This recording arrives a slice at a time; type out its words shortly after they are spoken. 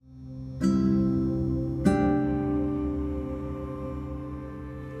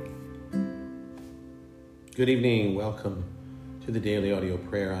Good evening. Welcome to the Daily Audio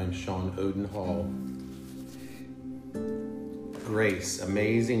Prayer. I'm Sean Odenhall. Grace,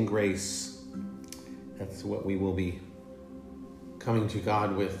 amazing grace. That's what we will be coming to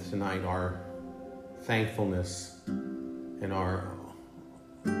God with tonight, our thankfulness and our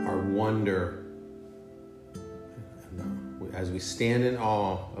wonder as we stand in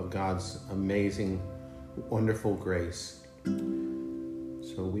awe of God's amazing, wonderful grace.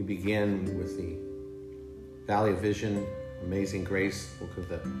 So we begin with the Valley of Vision, Amazing Grace, book of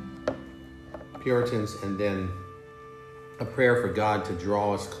the Puritans, and then a prayer for God to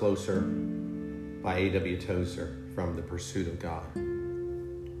draw us closer by A.W. Tozer from The Pursuit of God.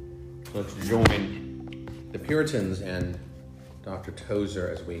 Let's join the Puritans and Dr. Tozer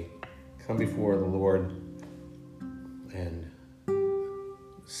as we come before the Lord and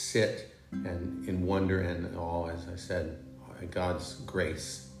sit and in wonder and awe, as I said, God's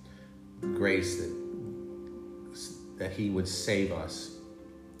grace that he would save us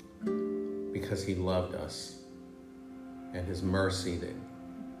because he loved us, and his mercy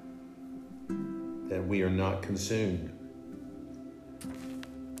that we are not consumed.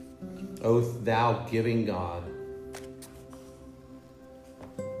 O thou giving God,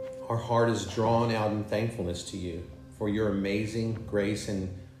 our heart is drawn out in thankfulness to you for your amazing grace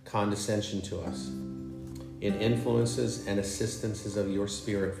and condescension to us, in influences and assistances of your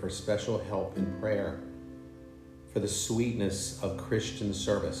Spirit for special help in prayer, for the sweetness of Christian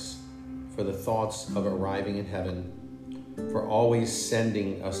service, for the thoughts of arriving in heaven, for always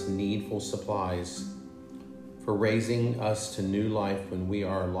sending us needful supplies, for raising us to new life when we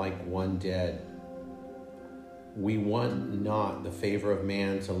are like one dead. We want not the favor of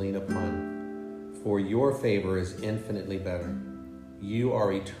man to lean upon, for your favor is infinitely better. You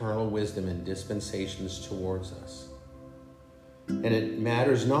are eternal wisdom and dispensations towards us. And it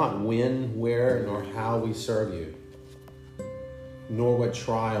matters not when, where, nor how we serve you, nor what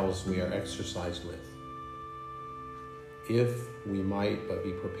trials we are exercised with, if we might but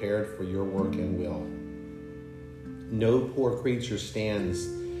be prepared for your work and will. No poor creature stands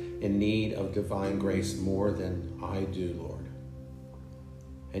in need of divine grace more than I do, Lord.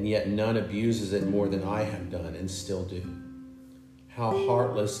 And yet none abuses it more than I have done and still do. How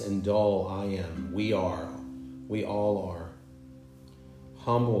heartless and dull I am. We all are.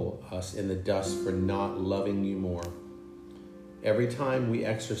 Humble us in the dust for not loving you more. Every time we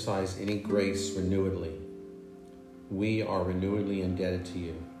exercise any grace renewedly, we are renewedly indebted to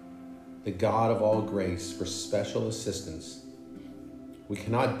you, the God of all grace, for special assistance. We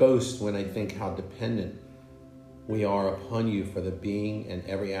cannot boast when I think how dependent we are upon you for the being and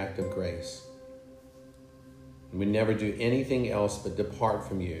every act of grace. We never do anything else but depart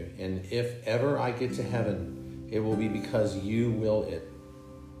from you. And if ever I get to heaven, it will be because you will it,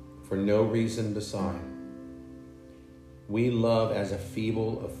 for no reason beside. We love as a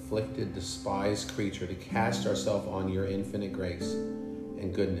feeble, afflicted, despised creature to cast ourselves on your infinite grace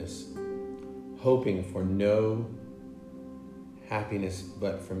and goodness, hoping for no happiness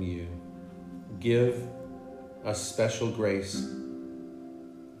but from you. Give us special grace.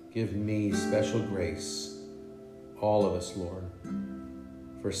 Give me special grace, all of us, Lord,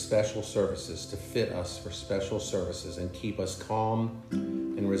 for special services, to fit us for special services and keep us calm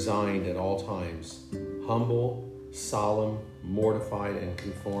and resigned at all times, humble, solemn, mortified, and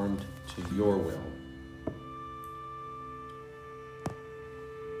conformed to your will.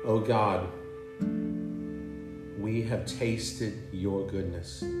 O God, we have tasted your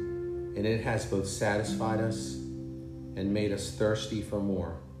goodness, and it has both satisfied us and made us thirsty for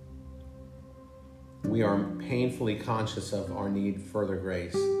more. We are painfully conscious of our need for further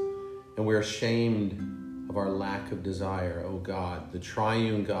grace, and we are ashamed of our lack of desire. O God, the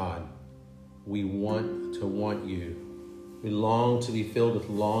triune God, we want to want you. We long to be filled with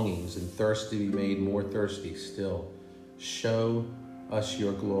longings and thirst to be made more thirsty still. Show us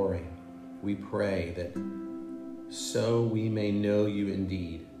your glory, we pray, that so we may know you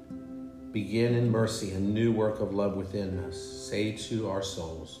indeed. Begin in mercy a new work of love within us. Say to our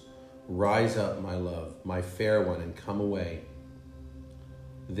souls, rise up, my love, my fair one, and come away.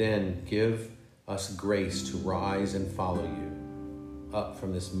 Then give us grace to rise and follow you up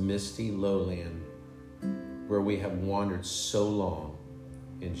from this misty lowland where we have wandered so long.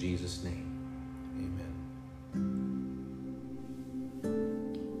 In Jesus' name, amen.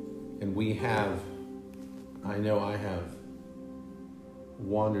 And I know I have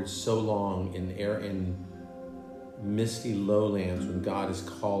wandered so long in misty lowlands when God is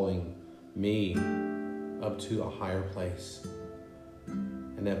calling me up to a higher place,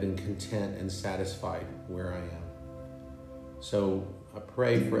 and have been content and satisfied where I am. So I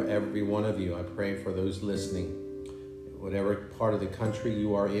pray for every one of you. I pray for those listening, whatever part of the country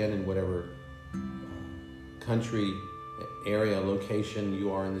you are in and whatever country, area, location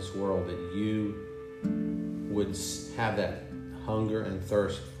you are in this world, that you would have that hunger and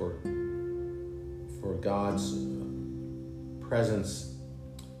thirst for God's presence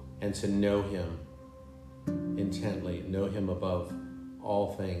and to know Him intently, know Him above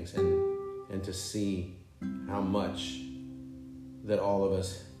all things, and to see how much that all of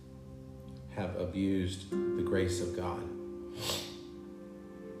us have abused the grace of God.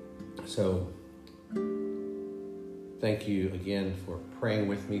 So thank you again for praying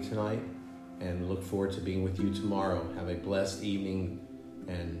with me tonight, and look forward to being with you tomorrow. Have a blessed evening,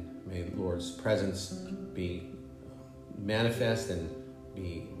 and may the Lord's presence be manifest and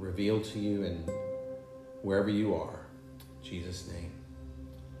be revealed to you and wherever you are. In Jesus' name.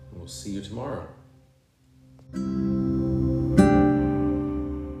 And we'll see you tomorrow.